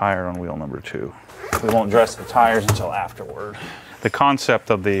up the tire on wheel number 2. We won't dress the tires until afterward. The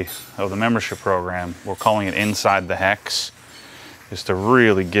concept of the membership program, we're calling it Inside the Hex, is to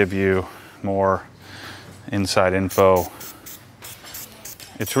really give you more inside info.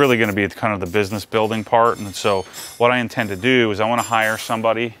 It's really going to be kind of the business building part. And so what I intend to do is I want to hire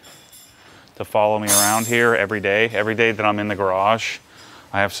somebody to follow me around here every day. Every day that I'm in the garage,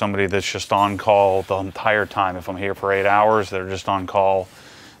 I have somebody that's just on call the entire time. If I'm here for 8 hours, they're just on call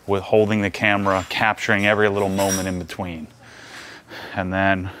with holding the camera, capturing every little moment in between. And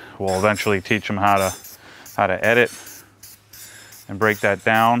then we'll eventually teach them how to edit and break that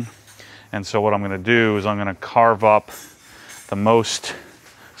down. And so what I'm going to do is I'm going to carve up the most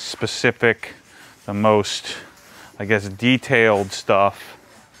specific, the most, I guess, detailed stuff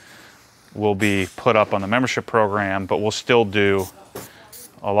will be put up on the membership program, but we'll still do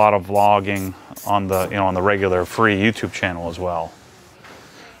a lot of vlogging on the, on the regular free YouTube channel as well.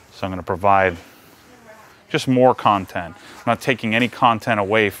 So I'm going to provide just more content. I'm not taking any content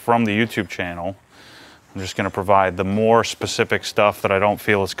away from the YouTube channel. I'm just going to provide the more specific stuff that I don't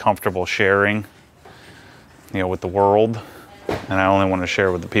feel is comfortable sharing, with the world. And I only want to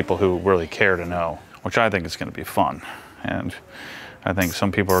share with the people who really care to know, which I think is going to be fun. And I think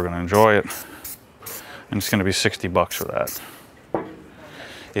some people are going to enjoy it. And it's going to be $60 for that.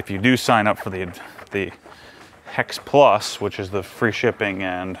 If you do sign up for the Hex Plus, which is the free shipping,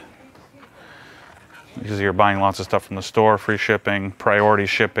 and because you're buying lots of stuff from the store, free shipping, priority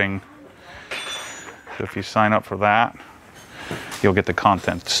shipping. So if you sign up for that, you'll get the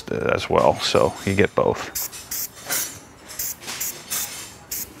content as well. So you get both.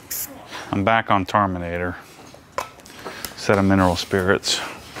 I'm back on Terminator. Set of mineral spirits.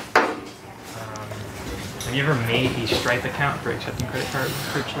 Have you ever made the Stripe account for accepting credit card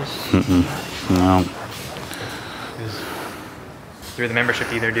purchase? No. Through the membership,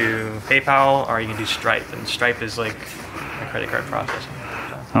 you either do PayPal or you can do Stripe, and Stripe is like a credit card processing.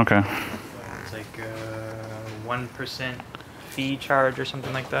 Okay. It's like 1% fee charge or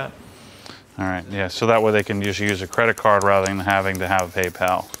something like that. All right. Yeah. So that way they can just use a credit card rather than having to have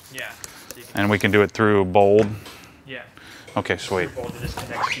PayPal. Yeah. So and we can do it through Bold. Yeah. Okay. Sweet. Bold just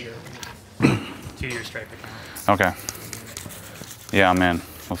connects to your Stripe account. Okay. Yeah, I'm in.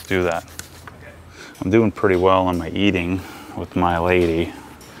 Let's do that. Okay. I'm doing pretty well on my eating with my lady.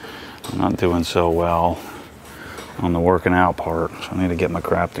 I'm not doing so well on the working out part, so I need to get my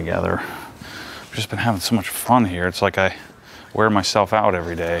crap together. I've just been having so much fun here. It's like I wear myself out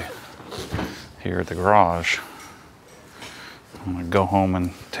every day here at the garage. I'm gonna go home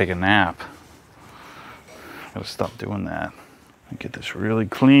and take a nap. I gotta stop doing that. And get this really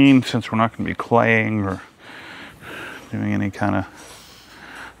clean since we're not gonna be claying or doing any kind of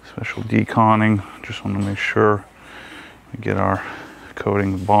special deconning. Just want to make sure we get our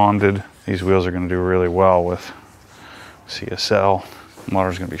coating bonded. These wheels are going to do really well with CSL.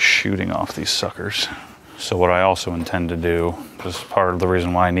 Water's going to be shooting off these suckers. So what I also intend to do, this is part of the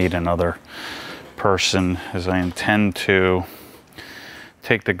reason why I need another person, is I intend to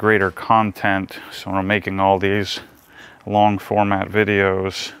take the greater content. So when I'm making all these long format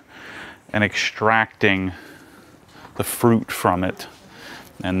videos and extracting the fruit from it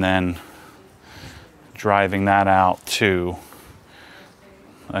and then driving that out to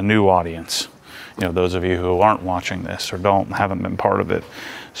a new audience. You know, those of you who aren't watching this or haven't been part of it.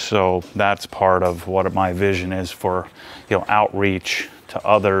 So that's part of what my vision is for, you know, outreach to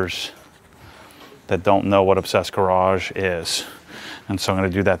others that don't know what Obsessed Garage is. And so I'm going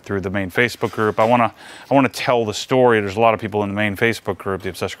to do that through the main Facebook group. I want to tell the story. There's a lot of people in the main Facebook group, the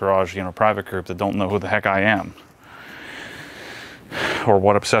Obsessed Garage, you know, private group, that don't know who the heck I am or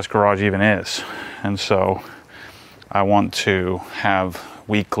what Obsessed Garage even is. And so I want to have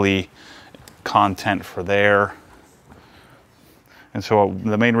weekly content for there. And so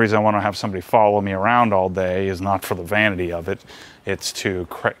the main reason I want to have somebody follow me around all day is not for the vanity of it. It's to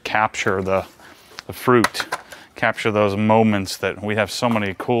capture the fruit, capture those moments that we have so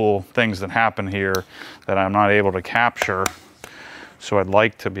many cool things that happen here that I'm not able to capture. So I'd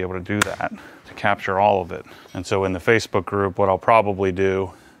like to be able to do that, to capture all of it. And so in the Facebook group, what I'll probably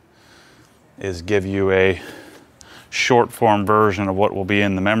do is give you a short form version of what will be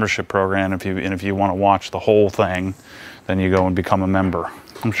in the membership program. And if you want to watch the whole thing, then you go and become a member.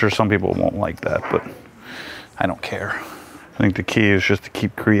 I'm sure some people won't like that, but I don't care. I think the key is just to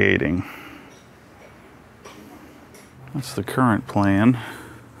keep creating. That's the current plan.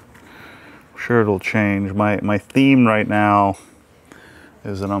 I'm sure it'll change. My theme right now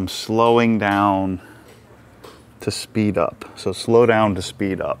is that I'm slowing down to speed up. So slow down to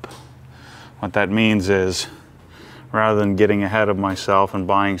speed up. What that means is, rather than getting ahead of myself and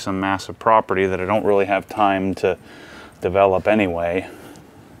buying some massive property that I don't really have time to develop anyway,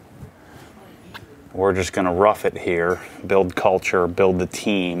 we're just going to rough it here, build culture, build the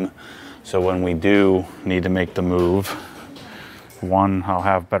team. So when we do need to make the move, one, I'll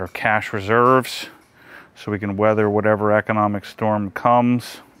have better cash reserves so we can weather whatever economic storm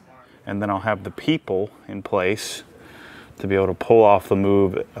comes. And then I'll have the people in place to be able to pull off the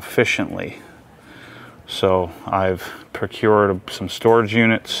move efficiently. So I've procured some storage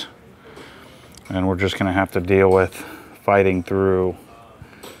units, and we're just going to have to deal with fighting through,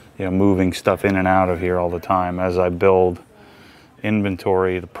 you know, moving stuff in and out of here all the time as I build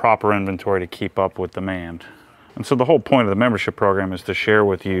inventory, the proper inventory to keep up with demand. And so the whole point of the membership program is to share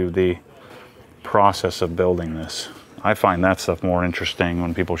with you the process of building this. I find that stuff more interesting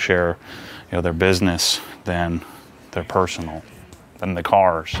when people share, you know, their business than their personal, than the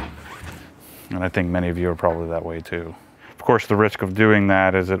cars. And I think many of you are probably that way too. Of course, the risk of doing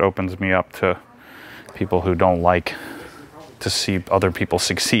that is it opens me up to people who don't like to see other people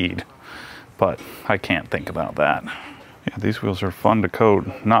succeed. But I can't think about that. Yeah, these wheels are fun to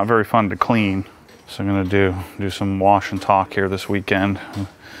coat, not very fun to clean. So I'm gonna do some wash and talk here this weekend.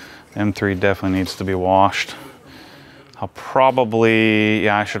 M3 definitely needs to be washed. I'll probably,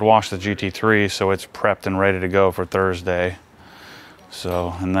 yeah, I should wash the GT3 so it's prepped and ready to go for Thursday.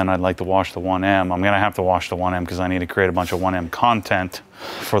 So, and then I'd like to wash the 1M. I'm gonna have to wash the 1M because I need to create a bunch of 1M content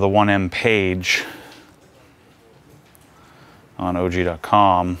for the 1M page on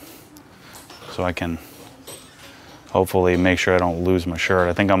OG.com so I can hopefully make sure I don't lose my shirt.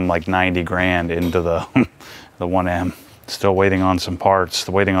 I think I'm like 90 grand into the, the 1M. Still waiting on some parts,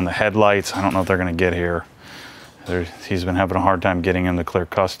 waiting on the headlights. I don't know if they're gonna get here. He's been having a hard time getting into clear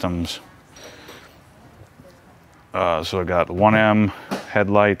customs. So I got 1M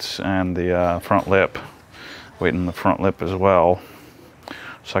headlights and the front lip. Waiting the front lip as well.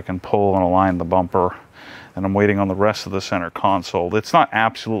 So I can pull and align the bumper. And I'm waiting on the rest of the center console. It's not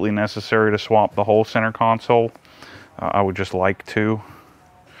absolutely necessary to swap the whole center console. I would just like to.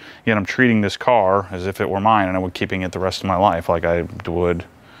 Yet I'm treating this car as if it were mine and I would keeping it the rest of my life like I would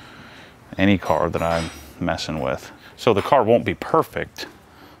any car that I'm messing with. So the car won't be perfect,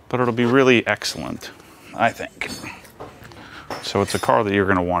 but it'll be really excellent, I think. So it's a car that you're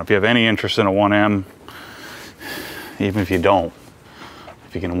gonna want. If you have any interest in a 1M, even if you don't,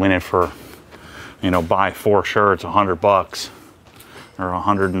 if you can win it for, you know, buy 4 shirts, $100 or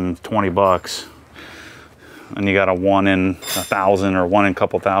 120 bucks, and you got a 1 in 1,000 or 1 in a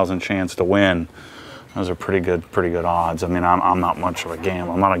couple thousand chance to win, those are pretty good odds. I mean, I'm not much of a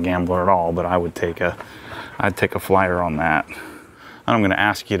gambler. I'm not a gambler at all, but I'd take a flyer on that. And I'm going to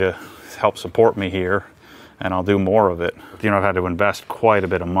ask you to help support me here, and I'll do more of it. You know, I've had to invest quite a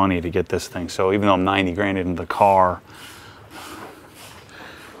bit of money to get this thing. So even though I'm 90 grand into the car,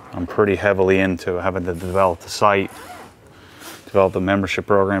 I'm pretty heavily into having to develop the site, develop the membership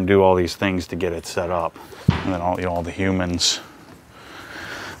program, do all these things to get it set up. And then all, you know, all the humans.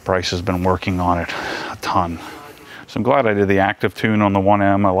 Bryce has been working on it a ton. So I'm glad I did the active tune on the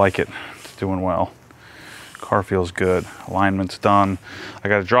 1M. I like it. It's doing well. Car feels good. Alignment's done. I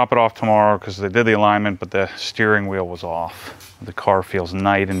got to drop it off tomorrow because they did the alignment, but the steering wheel was off. The car feels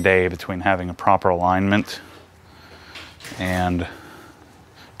night and day between having a proper alignment and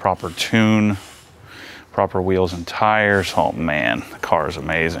proper tune, proper wheels and tires. Oh man, the car is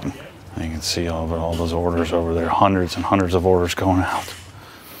amazing. You can see all those orders over there, hundreds and hundreds of orders going out.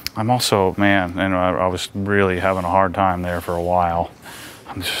 I'm also, man, and I was really having a hard time there for a while.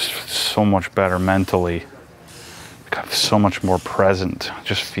 I'm just so much better mentally. Got so much more present. I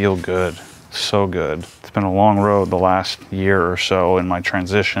just feel good, so good. It's been a long road the last year or so in my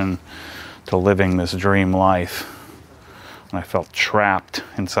transition to living this dream life. And I felt trapped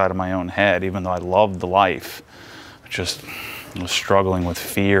inside of my own head, even though I loved the life. I was struggling with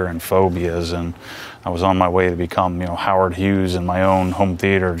fear and phobias, and I was on my way to become, Howard Hughes in my own home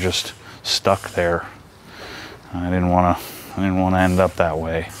theater, just stuck there. I didn't want to end up that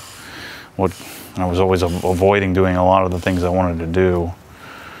way. I was always avoiding doing a lot of the things I wanted to do,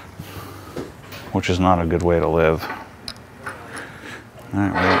 which is not a good way to live. All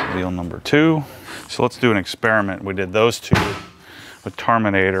right, we're at wheel number 2. So let's do an experiment. We did those 2 with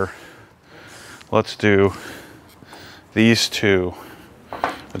Terminator. Let's do these 2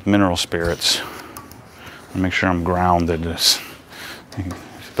 with mineral spirits. And make sure I'm grounded. Just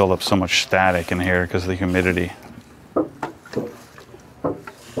build up so much static in here because of the humidity.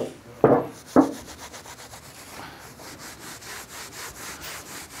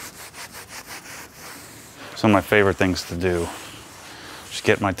 Some of my favorite things to do. Just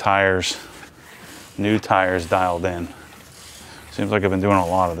get my tires, new tires dialed in. Seems like I've been doing a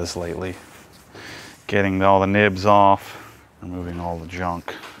lot of this lately. Getting all the nibs off, removing all the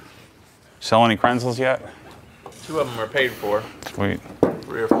junk. Sell any Krenzels yet? 2 of them are paid for. Sweet.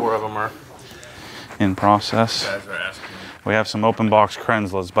 3 or 4 of them are. In process. You guys are asking. We have some open box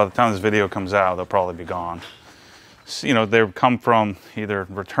Krenzels. By the time this video comes out, they'll probably be gone. So, they come from either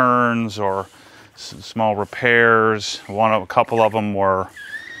returns or small repairs. A couple of them were,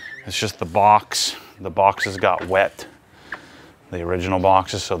 it's just the box. The boxes got wet. The original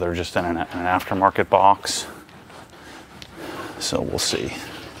boxes, so they're just in an aftermarket box. So we'll see.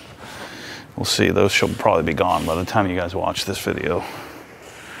 We'll see. Those should probably be gone by the time you guys watch this video.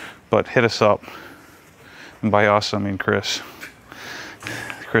 But hit us up. And by us, I mean Chris.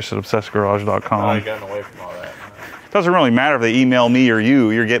 Chris at obsessedgarage.com. I've gotten away from all that. It doesn't really matter if they email me or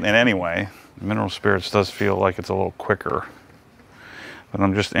you're getting it anyway. Mineral Spirits does feel like it's a little quicker. But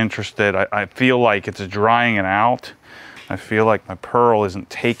I'm just interested. I feel like it's drying it out. I feel like my Pearl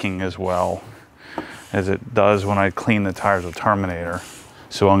isn't taking as well as it does when I clean the tires with Terminator.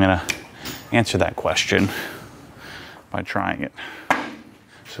 So I'm gonna answer that question by trying it.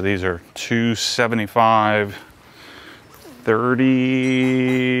 So these are 275,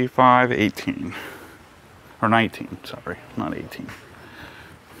 35, 18. Or 19, sorry, not 18.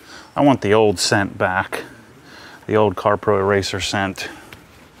 I want the old scent back. The old CarPro Eraser scent.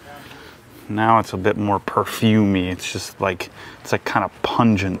 Now it's a bit more perfumey. It's just like, it's like kind of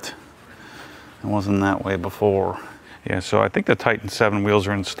pungent. It wasn't that way before. Yeah, so I think the Titan 7 wheels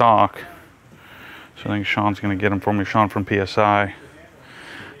are in stock. So I think Sean's gonna get them for me, Sean from PSI.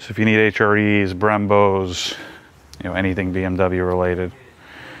 So if you need HREs, Brembos, anything BMW related,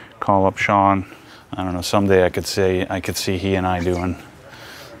 call up Sean. I don't know, someday I could see he and I doing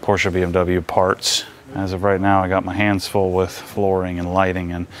Porsche BMW parts. As of right now, I got my hands full with flooring and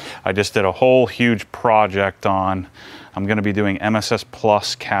lighting, and I just did a whole huge project on, I'm gonna be doing MSS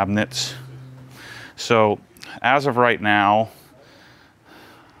Plus cabinets. So as of right now,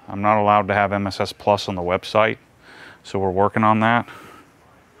 I'm not allowed to have MSS Plus on the website. So we're working on that.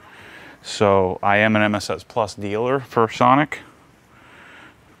 So I am an MSS Plus dealer for Sonic,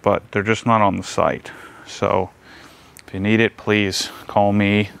 but they're just not on the site. So if you need it, please call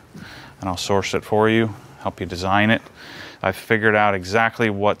me and I'll source it for you, help you design it. I figured out exactly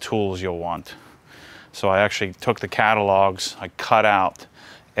what tools you'll want. So I actually took the catalogs, I cut out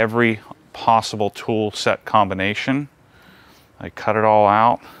every possible tool set combination. I cut it all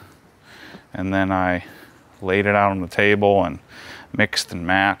out, and then I laid it out on the table and mixed and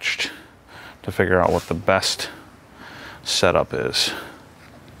matched to figure out what the best setup is.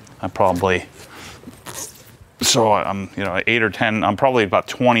 I'm 8 or 10, I'm probably about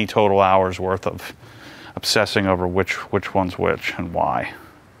 20 total hours worth of obsessing over which one's which and why.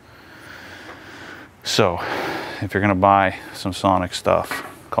 So if you're gonna buy some Sonic stuff,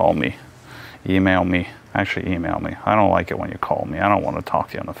 call me, email me. Actually, email me. I don't like it when you call me. I don't want to talk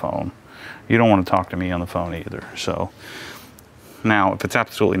to you on the phone. You don't want to talk to me on the phone either. So now, if it's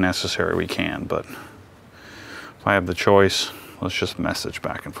absolutely necessary, we can, but if I have the choice, let's just message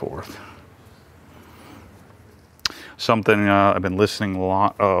back and forth. something I've been listening a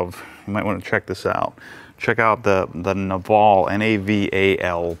lot of. You might want to check this out. Check out the Naval,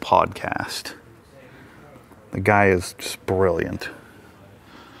 N-A-V-A-L podcast. The guy is just brilliant.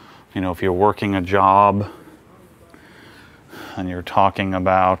 You know, if you're working a job and you're talking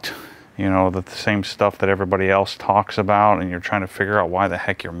about, you know, the same stuff that everybody else talks about, and you're trying to figure out why the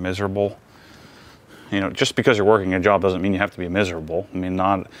heck you're miserable. You know, just because you're working a job doesn't mean you have to be miserable. I mean,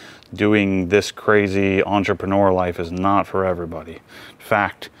 not doing this crazy entrepreneur life is not for everybody. In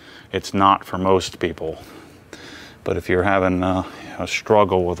fact, it's not for most people. But if you're having a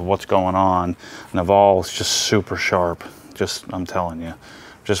struggle with what's going on, Naval is just super sharp. Just, I'm telling you,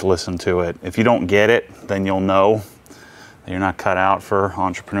 just listen to it. If you don't get it, then you'll know that you're not cut out for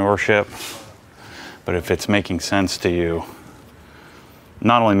entrepreneurship. But if it's making sense to you,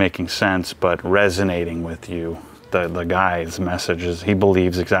 not only making sense, but resonating with you, the guy's message is, he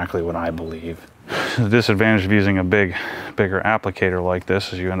believes exactly what I believe. The disadvantage of using a bigger applicator like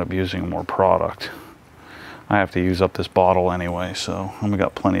this is you end up using more product. I have to use up this bottle anyway, so we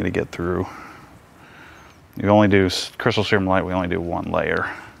got plenty to get through. You only do Crystal Serum Light, we only do 1 layer.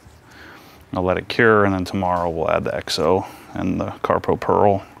 I'll let it cure, and then tomorrow we'll add the EXO and the Carpo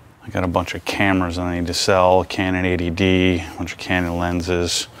Pearl. I got a bunch of cameras I need to sell, Canon 80D, a bunch of Canon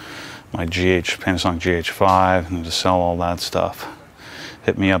lenses, my Panasonic GH5, I need to sell all that stuff.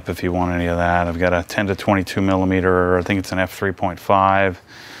 Hit me up if you want any of that. I've got a 10 to 22 millimeter, I think it's an f3.5.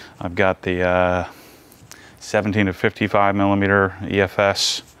 I've got the 17 to 55 millimeter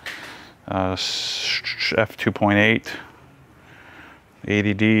EFS f2.8,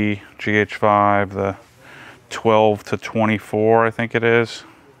 80D GH5, the 12 to 24 I think it is,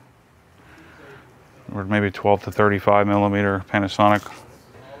 or maybe 12 to 35 millimeter Panasonic,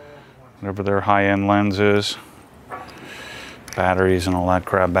 whatever their high-end lens is. Batteries and all that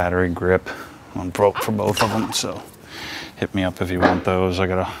crap, battery grip. I'm broke for both of them, so hit me up if you want those. I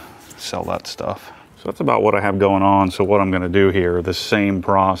gotta sell that stuff. So that's about what I have going on. So what I'm gonna do here, the same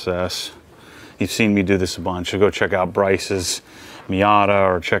process. You've seen me do this a bunch. So go check out Bryce's Miata,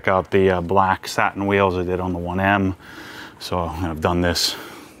 or check out the black satin wheels I did on the 1M. So I've done this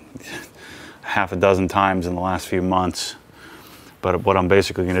half a dozen times in the last few months. But what I'm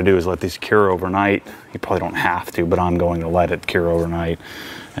basically gonna do is let these cure overnight. You probably don't have to, but I'm going to let it cure overnight.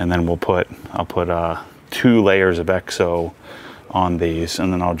 And then I'll put 2 layers of EXO on these,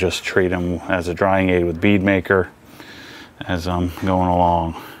 and then I'll just treat them as a drying aid with bead maker as I'm going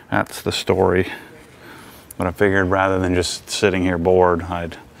along. That's the story. But I figured rather than just sitting here bored,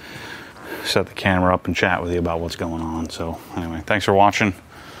 I'd set the camera up and chat with you about what's going on. So anyway, thanks for watching.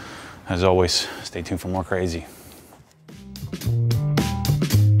 As always, stay tuned for more crazy.